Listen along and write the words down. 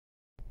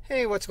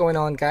Hey, what's going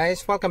on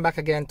guys? Welcome back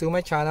again to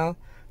my channel.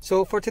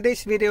 So for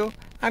today's video,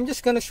 I'm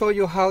just gonna show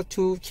you how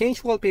to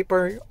change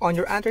wallpaper on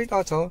your Android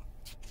Auto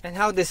and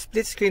how the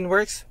split screen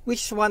works,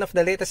 which is one of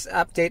the latest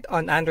update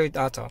on Android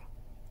Auto.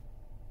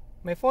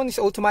 My phone is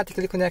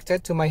automatically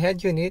connected to my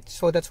head unit,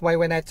 so that's why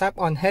when I tap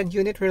on head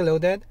unit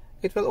reloaded,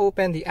 it will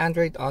open the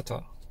Android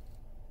Auto.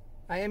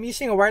 I am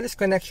using a wireless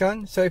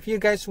connection, so if you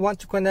guys want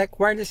to connect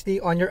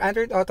wirelessly on your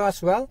Android Auto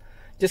as well,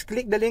 just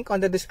click the link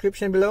on the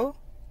description below.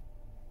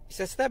 It's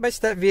a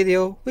step-by-step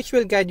video which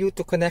will guide you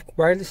to connect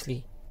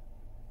wirelessly.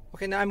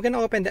 Okay, now I'm gonna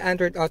open the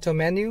Android Auto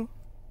menu.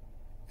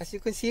 As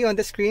you can see on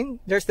the screen,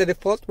 there's the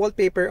default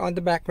wallpaper on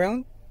the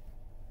background.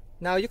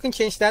 Now you can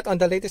change that on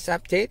the latest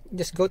update.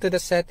 Just go to the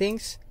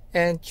settings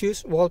and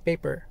choose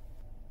wallpaper.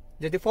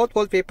 The default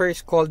wallpaper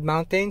is called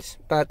mountains,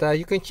 but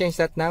you can change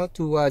that now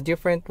to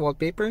different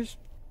wallpapers.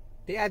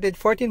 They added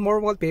 14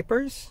 more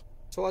wallpapers,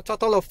 so a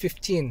total of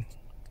 15.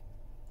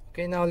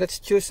 Okay, now let's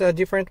choose a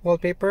different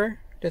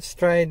wallpaper. Let's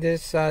try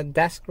this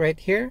desk right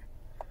here,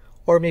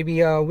 or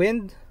maybe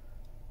wind.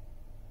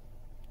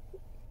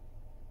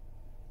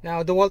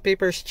 Now the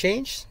wallpaper is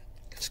changed.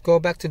 Let's go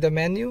back to the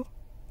menu.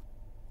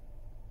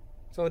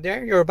 So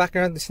there, your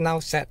background is now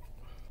set.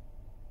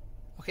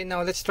 Okay,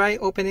 now let's try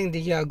opening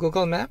the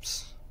Google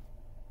Maps.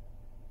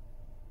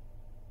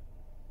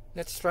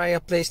 Let's try a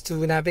place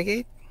to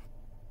navigate.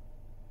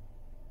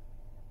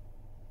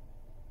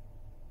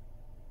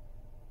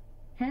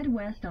 Head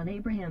west on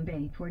Abraham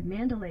Bay toward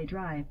Mandalay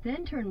Drive,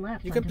 then turn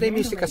left. You can play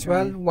music as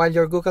well while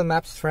your Google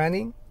Maps is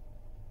running.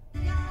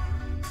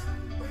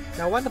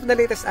 Now, one of the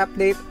latest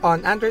updates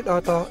on Android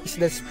Auto is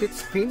the split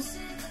screen,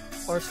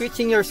 or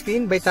switching your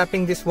screen by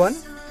tapping this one.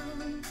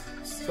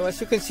 So as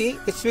you can see,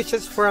 it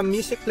switches from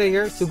music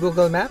player to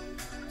Google Map.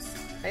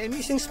 I am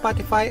using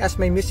Spotify as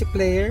my music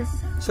player,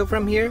 so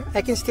from here,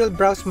 I can still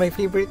browse my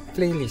favorite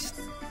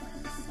playlist.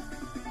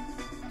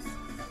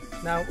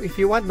 Now, if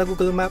you want the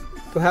Google Map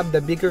to have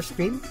the bigger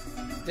screen,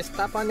 just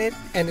tap on it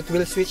and it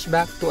will switch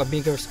back to a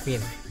bigger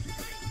screen.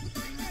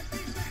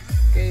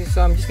 Okay,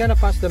 so I'm just gonna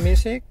pause the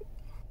music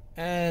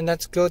and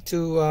let's go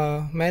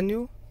to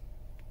menu.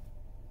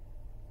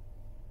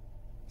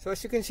 So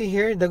as you can see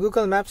here, the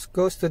Google Maps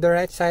goes to the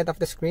right side of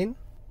the screen.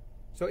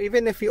 So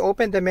even if you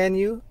open the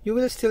menu, you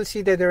will still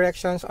see the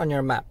directions on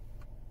your map.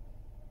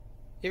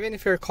 Even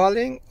if you're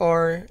calling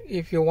or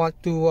if you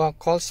want to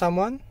call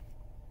someone,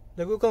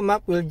 the Google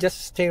Map will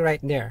just stay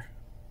right there.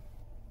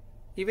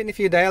 Even if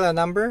you dial a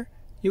number,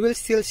 you will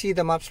still see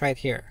the maps right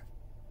here.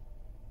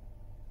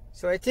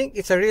 So I think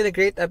it's a really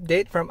great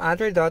update from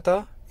Android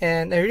Auto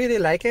and I really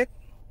like it.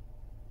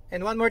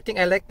 And one more thing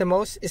I like the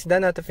most is the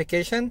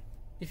notification.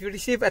 If you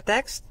receive a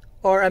text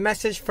or a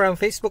message from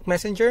Facebook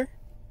Messenger,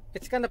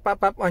 it's gonna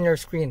pop up on your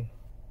screen.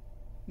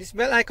 This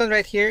bell icon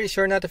right here is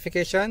your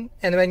notification,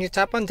 and when you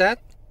tap on that,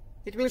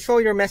 it will show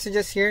your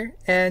messages here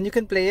and you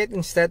can play it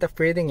instead of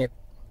reading it.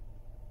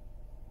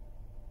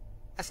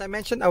 As I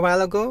mentioned a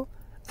while ago,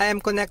 I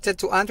am connected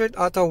to Android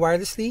Auto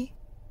wirelessly.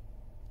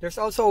 There's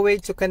also a way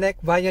to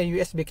connect via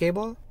USB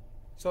cable.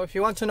 So if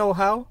you want to know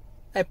how,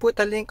 I put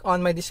a link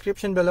on my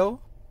description below.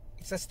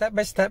 It's a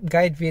step-by-step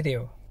guide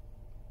video.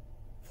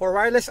 For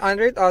wireless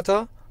Android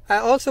Auto, I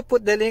also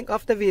put the link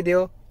of the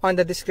video on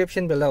the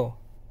description below.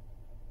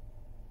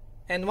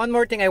 And one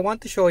more thing I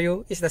want to show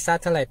you is the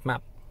satellite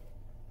map.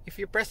 If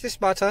you press this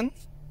button,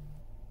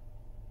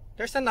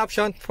 there's an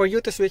option for you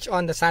to switch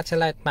on the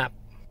satellite map.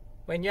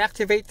 When you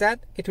activate that,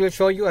 it will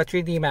show you a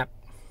 3D map,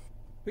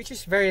 which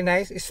is very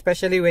nice,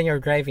 especially when you're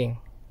driving.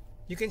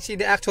 You can see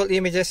the actual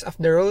images of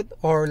the road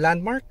or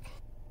landmark.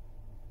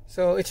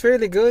 So it's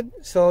really good,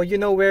 so you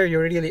know where you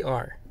really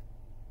are.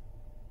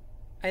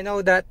 I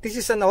know that this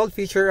is an old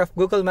feature of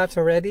Google Maps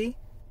already,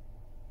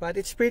 but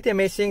it's pretty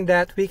amazing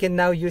that we can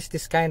now use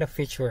this kind of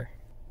feature.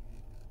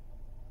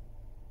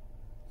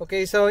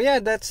 Okay, so yeah,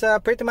 that's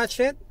pretty much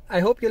it.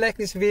 I hope you like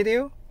this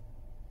video.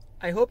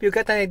 I hope you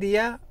got an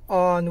idea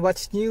on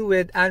what's new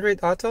with Android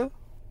Auto.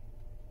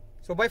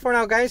 So bye for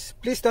now guys.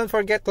 Please don't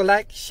forget to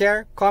like,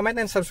 share, comment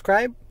and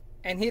subscribe,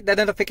 and hit the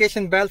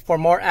notification bell for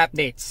more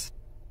updates.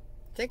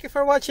 Thank you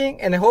for watching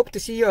and I hope to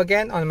see you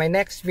again on my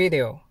next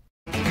video.